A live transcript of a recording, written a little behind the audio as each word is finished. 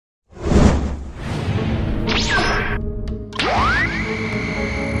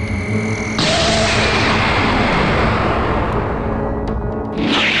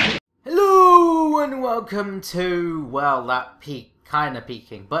welcome to, well, that kinda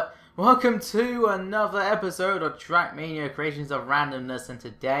peaking, but welcome to another episode of TrackMania Creations of Randomness, and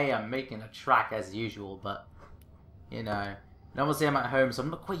today I'm making a track as usual, but, you know, obviously I'm at home, so I'm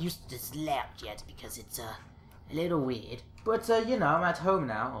not quite used to this layout yet, because it's, a little weird, but, you know, I'm at home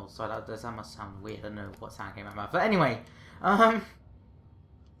now. Oh, sorry, that must sound weird, I don't know what sound came out of my mouth, but anyway,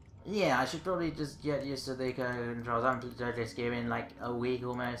 yeah, I should probably just get used to the controls. I haven't played this game in like a week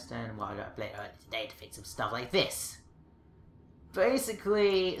almost, and well, I gotta play it early today to fix some stuff like this.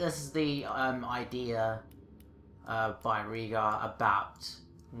 Basically, this is the idea by Riga about,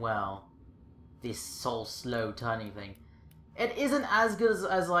 well, this whole slow turning thing. It isn't as good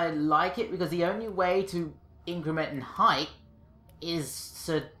as I like it, because the only way to increment in height is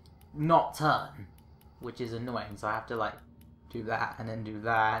to not turn, which is annoying, so I have to like do that, and then do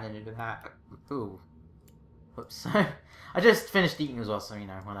that, and then do that. Ooh. Whoops. I just finished eating as well, so, you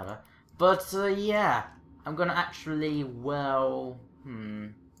know, whatever. But, yeah. I'm gonna actually, well...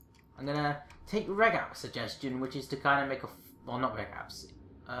 I'm gonna take Regap's suggestion, which is to kind of make a... Well, not Regap's.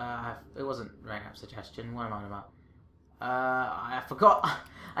 It wasn't Regap's suggestion. What am I on about? I forgot.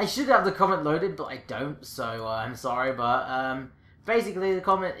 I should have the comment loaded, but I don't, so I'm sorry, but, basically, the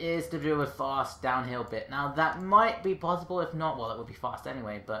comment is to do a fast downhill bit. Now, that might be possible. If not, well, it would be fast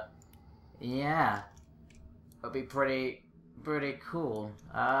anyway, but yeah. It would be pretty cool.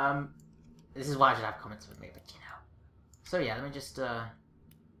 This is why I should have comments with me, but you know. So yeah, let me just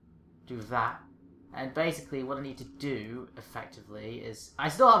do that. And basically, what I need to do, effectively, is... I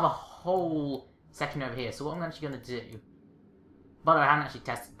still have a whole section over here, so what I'm actually going to do... By the way, I haven't actually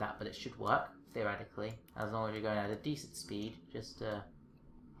tested that, but it should work. Theoretically, as long as you're going at a decent speed, just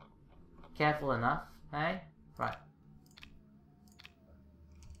careful enough, hey? Right.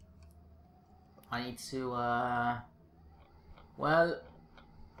 I need to, well,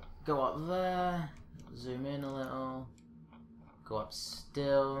 go up there, zoom in a little, go up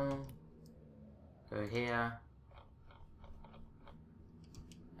still, go here,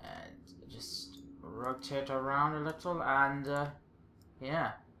 and just rotate around a little, and,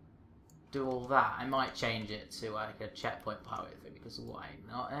 yeah. Do all that. I might change it to like a checkpoint pilot thing, because why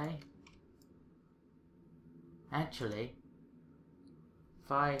not, eh? Actually, if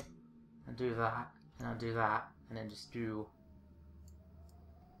I do that, and I'll do that, and then just do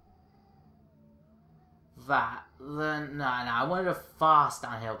that, then no, I wanted a fast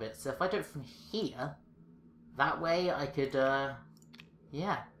downhill bit. So if I do it from here, that way I could,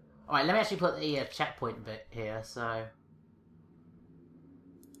 yeah. All right, let me actually put the checkpoint bit here. So.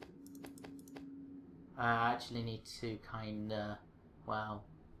 I actually need to kinda, well,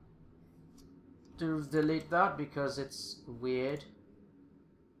 delete that because it's weird.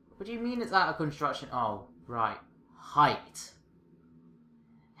 What do you mean it's out of construction? Oh, right. Height.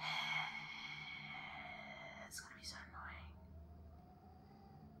 It's gonna be so annoying.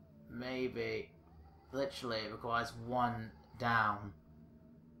 Maybe, literally, it requires one down.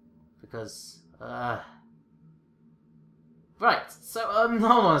 Because, right, so, hold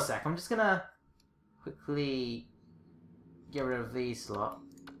on a sec, I'm just gonna quickly get rid of these slot.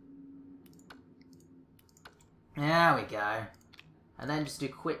 There we go. And then just do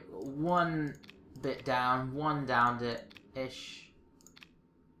quick one bit down, one down it-ish.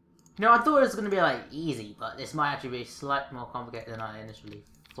 No, I thought it was going to be like easy, but this might actually be slightly more complicated than I initially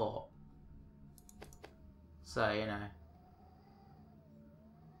thought. So, you know.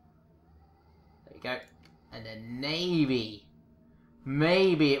 There you go. And then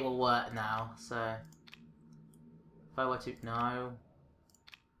maybe it will work now, so... If I were to... No.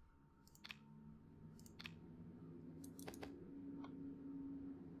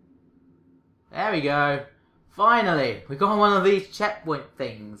 There we go! Finally! We got one of these checkpoint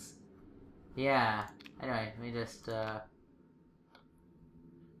things! Yeah. Anyway, let me just, do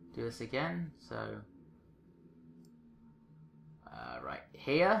this again, so... right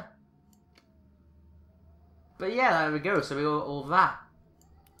here. But yeah, there we go, so we got all that.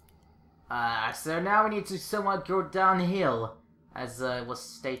 So now we need to somewhat go downhill, as was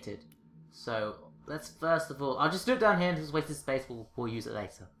stated. So, let's first of all... I'll just do it down here and just waste this space, we'll use it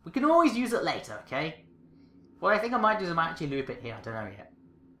later. We can always use it later, okay? What I think I might do is I might actually loop it here, I don't know yet.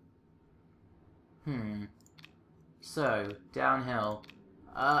 So, downhill.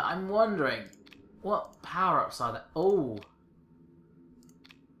 I'm wondering, what power-ups are there? Oh!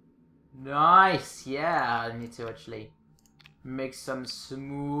 Nice, yeah, I need to actually make some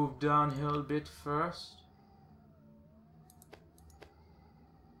smooth downhill bit first.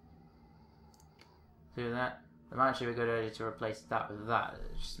 Do that. I might actually be a good idea to replace that with that.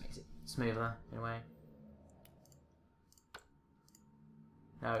 It just makes it smoother in a way.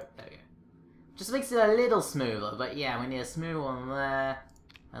 No, there we go. Just makes it a little smoother, but yeah, we need a smooth one there,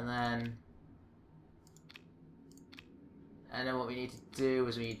 and then what we need to do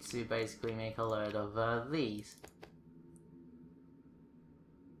is we need to basically make a load of these.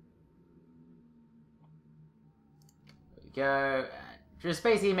 There we go. Just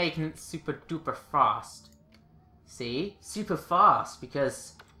basically making it super duper fast. See? Super fast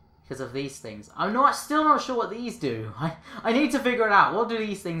because of these things. I'm still not sure what these do. I need to figure it out. What do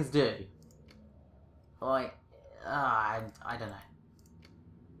these things do? Like, I don't know.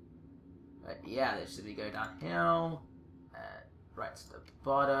 But yeah, this should be go downhill. Right to the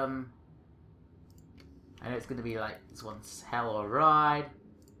bottom. I know it's going to be like, this one's hell of a ride.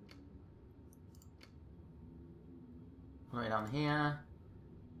 Right down here.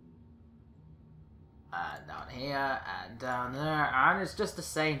 And down here, and down there. And it's just the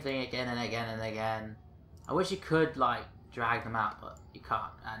same thing again and again and again. I wish you could, like, drag them out, but you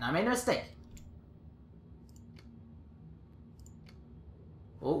can't. And I made a mistake.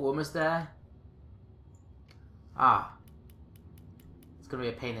 Oh, almost there. Ah. It's gonna be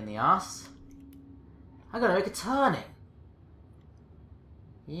a pain in the ass. I gotta make a turning.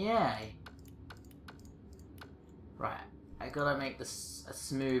 Yay. Right. I gotta make this a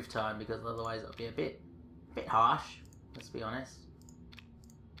smooth turn because otherwise it'll be a bit harsh. Let's be honest.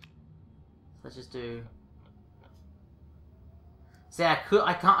 So let's just do. See, I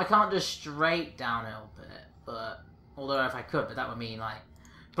can't do a straight downhill bit, but although if I could, but that would mean like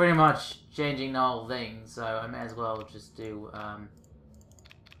pretty much changing the whole thing. So I may as well just do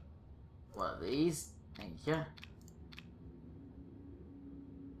one of these. Thank you.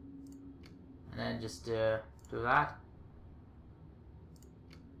 And then just do that.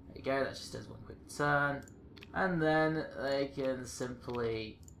 There you go, that just does one quick turn. And then they can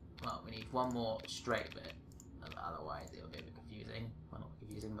simply, well, we need one more straight bit. Otherwise it'll be a bit confusing. Well, not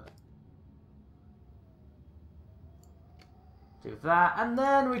confusing, but do that. And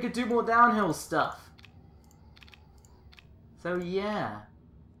then we could do more downhill stuff. So yeah.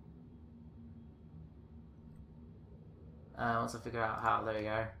 Once I figure out how, there we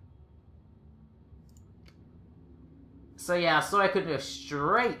go. So yeah, sorry I couldn't do a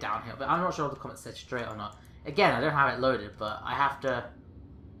straight downhill, but I'm not sure if the comment said straight or not. Again, I don't have it loaded, but I have to.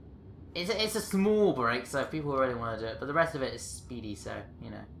 It's a small break, so if people really want to do it, but the rest of it is speedy, so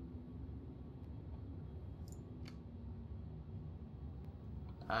you know.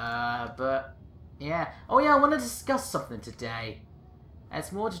 But yeah. Oh yeah, I want to discuss something today.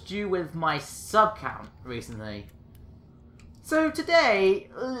 It's more to do with my sub count recently. So today,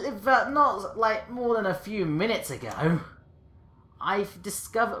 not like more than a few minutes ago, I've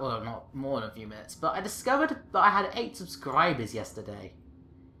discovered, well not more than a few minutes, but I discovered that I had 8 subscribers yesterday.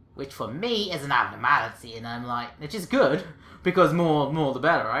 Which for me is an abnormality, and I'm like, which is good, because more the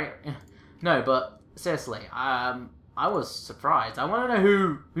better, right? No, but seriously, I was surprised. I want to know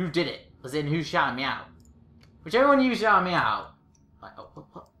who did it, as in who shouted me out. Whichever one you shouted me out, like, oh,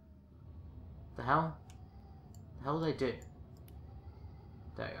 what? The hell? The hell did they do?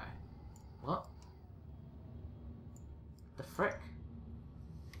 There you go. What? The frick?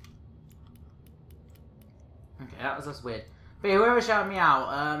 Okay, that was just weird. But yeah, whoever shouted me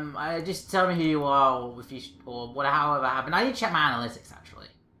out, just tell me who you are, or if you, or what, however happened. I need to check my analytics actually.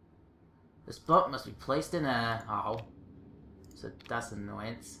 This block must be placed in a hole, so that's an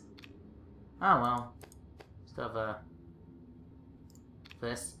annoyance. Oh well, still have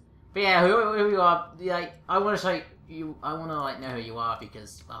this. But yeah, who you are? Like, I want to show you. I want to like know who you are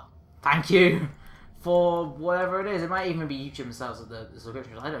because, well, thank you for whatever it is. It might even be YouTube themselves with the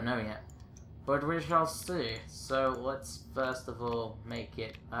subscriptions. I don't know yet. But we shall see. So let's first of all make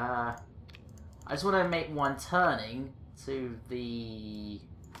it. I just want to make one turning to the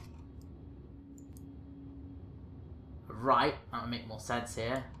right. That would make more sense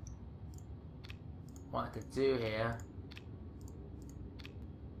here. What I could do here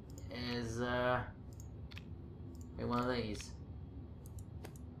is make one of these.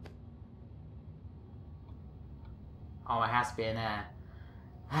 Oh, it has to be an air.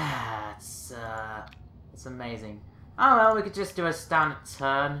 It's amazing. Oh well, we could just do a standard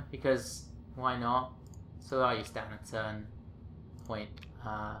turn, because why not? So are you standard turn? Point,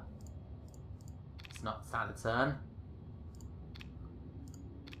 it's not standard turn.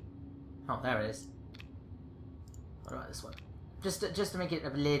 Oh, there it is. What about this one? Just to make it a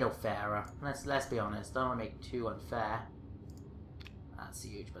little fairer. Let's be honest, don't want to make it too unfair. That's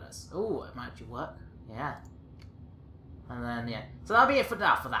huge, but that's, oh, it might actually work. Yeah. And then, yeah. So that'll be it for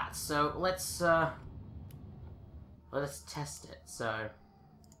that. So let's test it. So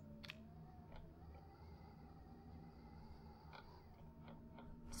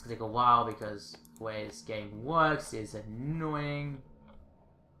It's gonna take a while because the way this game works is annoying.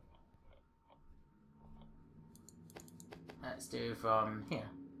 Let's do from here.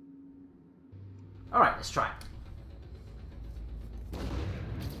 Alright, let's try it.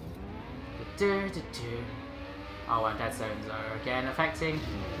 Oh, and dead zones are again affecting.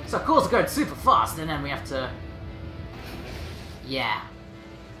 So of course we're going super fast, and then we have to... Yeah.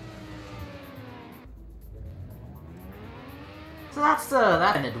 So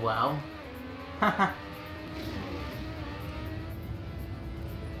that ended well.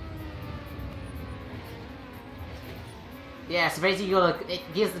 Yeah, so basically it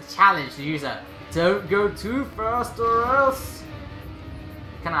gives the challenge to the user. Don't go too fast or else...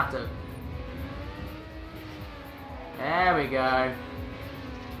 You kind of have to... There we go.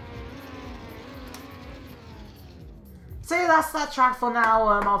 So yeah, that's that track for now.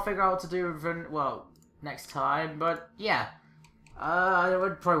 I'll figure out what to do well, next time. But yeah, I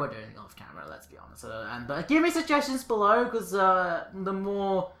probably won't do anything off camera. Let's be honest. But give me suggestions below, because the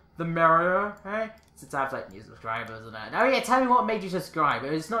more the merrier. Hey, since I have like new subscribers and that. Oh yeah, tell me what made you subscribe.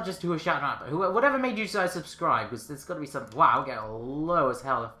 It's not just who was shouting out, but whatever made you guys subscribe. Because there's got to be something. Wow, I get a low as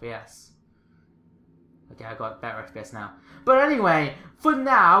hell FPS. Okay, I got better FPS now. But anyway, for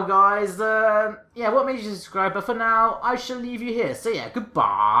now, guys, yeah, what made you subscribe? But for now, I shall leave you here. So yeah,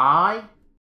 goodbye.